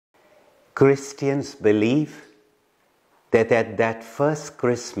Christians believe that at that first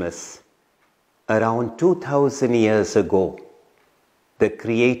Christmas, around 2000 years ago, the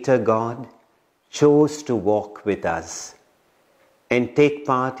Creator God chose to walk with us and take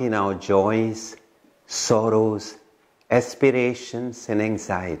part in our joys, sorrows, aspirations and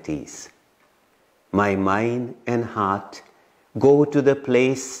anxieties. My mind and heart go to the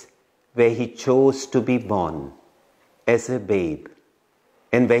place where He chose to be born as a babe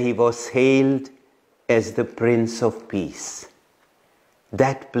and where He was hailed as the Prince of Peace.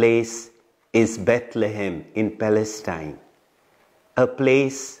 That place is Bethlehem in Palestine, a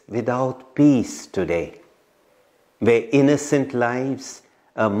place without peace today, where innocent lives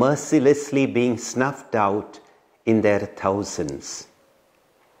are mercilessly being snuffed out in their thousands.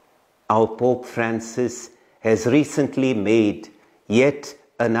 Our Pope Francis has recently made yet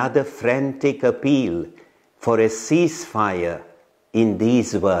another frantic appeal for a ceasefire in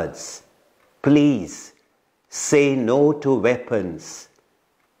these words: please say no to weapons,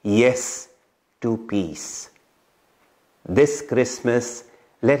 yes to peace. This Christmas,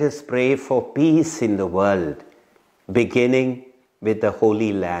 let us pray for peace in the world, beginning with the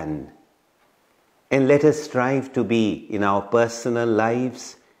Holy Land. And let us strive to be, in our personal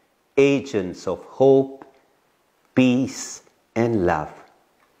lives, agents of hope, peace, and love,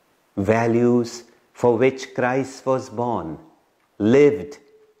 values for which Christ was born, lived,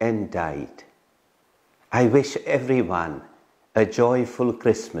 and died. I wish everyone a joyful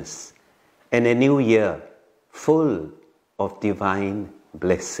Christmas and a new year full of divine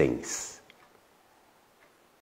blessings.